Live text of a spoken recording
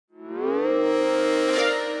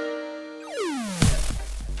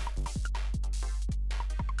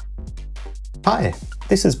Hi,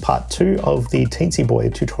 this is part 2 of the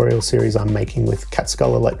Teensyboy tutorial series I'm making with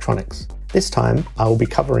Catskull Electronics. This time I will be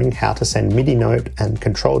covering how to send MIDI note and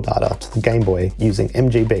control data to the Game Boy using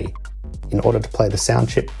mGB in order to play the sound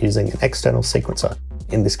chip using an external sequencer,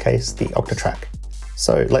 in this case the Octatrack.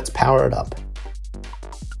 So let's power it up.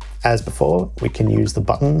 As before, we can use the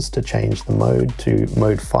buttons to change the mode to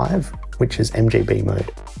mode 5, which is mGB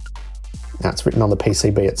mode. Now it's written on the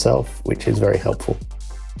PCB itself, which is very helpful.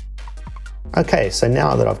 Okay, so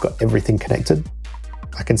now that I've got everything connected,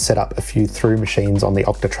 I can set up a few through machines on the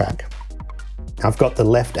Octatrack. I've got the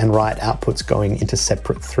left and right outputs going into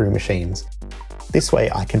separate through machines. This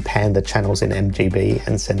way I can pan the channels in mGB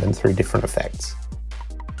and send them through different effects.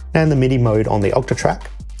 Now in the MIDI mode on the Octatrack,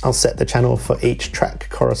 I'll set the channel for each track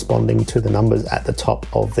corresponding to the numbers at the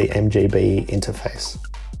top of the mGB interface.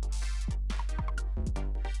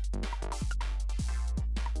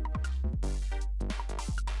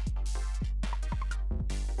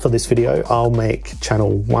 For this video, I'll make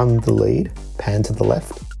channel 1 the lead, pan to the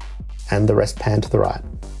left, and the rest pan to the right.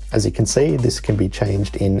 As you can see, this can be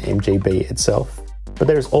changed in mGB itself, but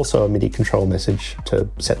there is also a MIDI control message to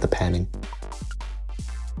set the panning.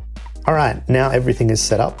 Alright, now everything is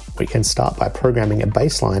set up, we can start by programming a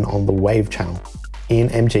bassline on the wave channel. In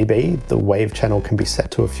mGB, the wave channel can be set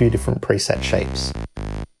to a few different preset shapes.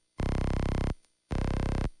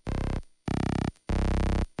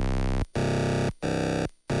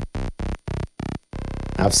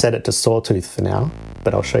 I've set it to sawtooth for now,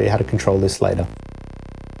 but I'll show you how to control this later.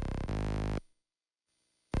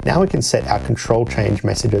 Now we can set our control change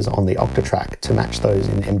messages on the Octatrack to match those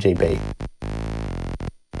in mGB.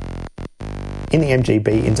 In the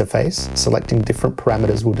mGB interface, selecting different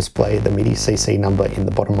parameters will display the MIDI CC number in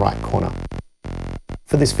the bottom right corner.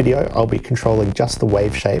 For this video, I'll be controlling just the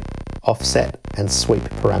wave shape, offset, and sweep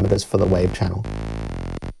parameters for the wave channel.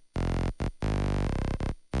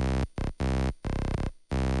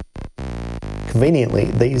 Conveniently,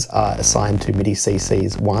 these are assigned to MIDI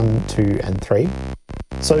CCs 1, 2, and 3.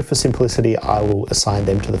 So for simplicity, I will assign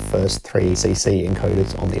them to the first 3 CC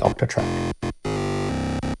encoders on the Octatrack.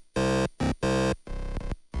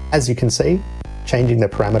 As you can see, changing the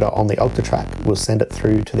parameter on the Octatrack will send it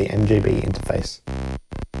through to the mGB interface.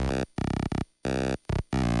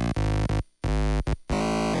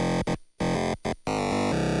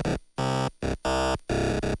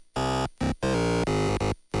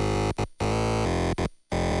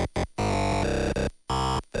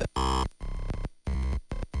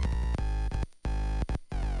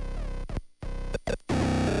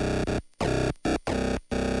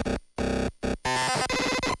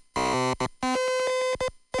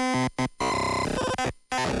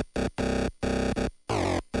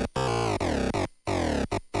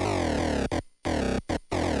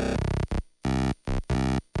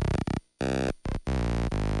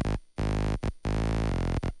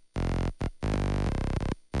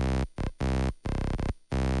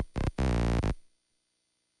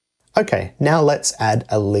 Okay, now let's add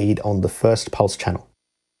a lead on the first pulse channel.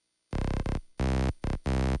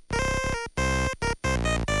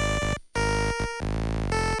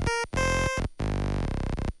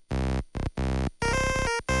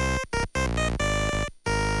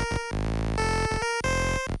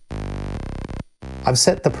 I've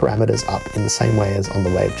set the parameters up in the same way as on the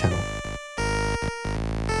wave channel.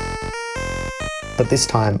 But this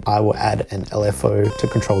time I will add an LFO to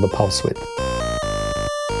control the pulse width.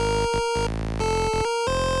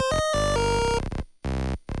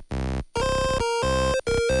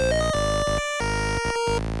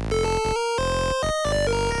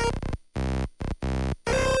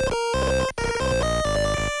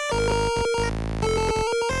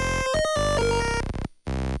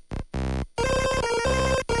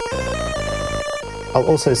 I'll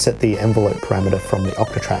also set the envelope parameter from the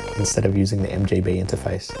Octatrack instead of using the mGB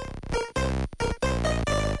interface.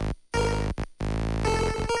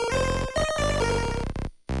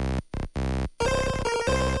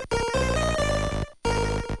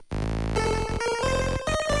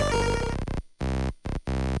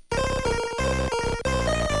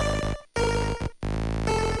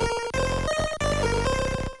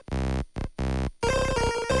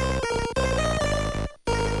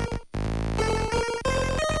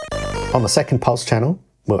 On the second pulse channel,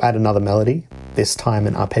 we'll add another melody, this time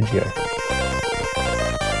an arpeggio.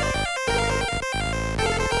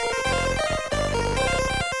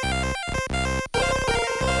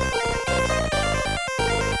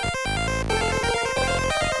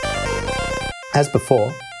 As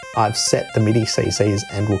before, I've set the MIDI CCs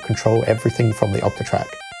and will control everything from the Octatrack.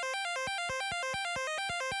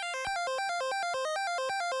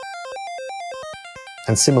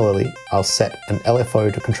 And similarly, I'll set an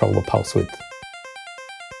LFO to control the pulse width.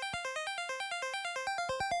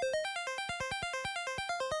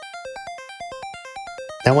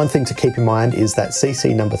 Now, one thing to keep in mind is that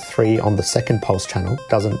CC number 3 on the second pulse channel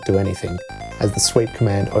doesn't do anything, as the sweep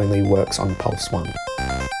command only works on pulse 1.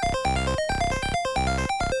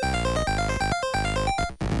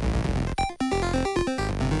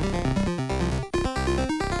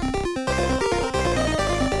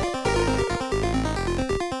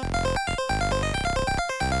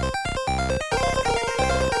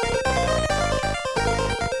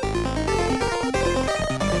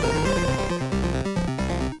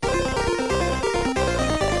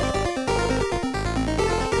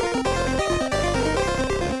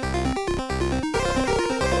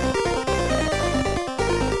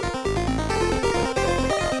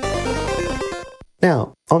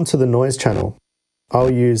 Now, onto the noise channel.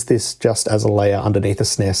 I'll use this just as a layer underneath a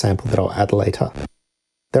snare sample that I'll add later.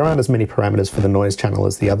 There aren't as many parameters for the noise channel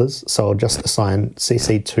as the others, so I'll just assign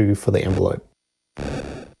CC2 for the envelope.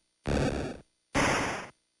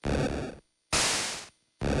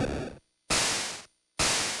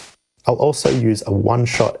 I'll also use a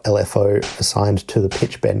one-shot LFO assigned to the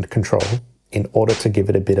pitch bend control in order to give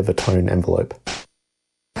it a bit of a tone envelope.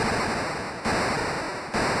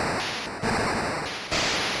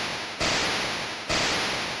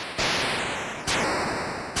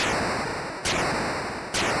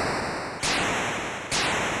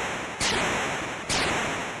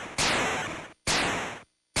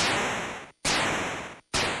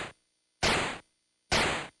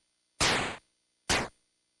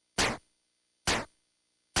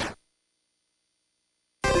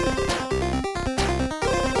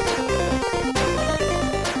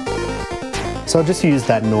 So I'll just use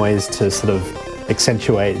that noise to sort of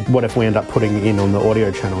accentuate whatever we end up putting in on the audio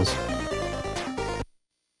channels.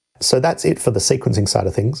 So that's it for the sequencing side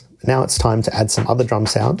of things. Now it's time to add some other drum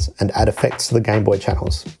sounds and add effects to the Game Boy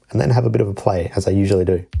channels, and then have a bit of a play, as I usually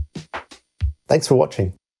do. Thanks for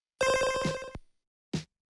watching.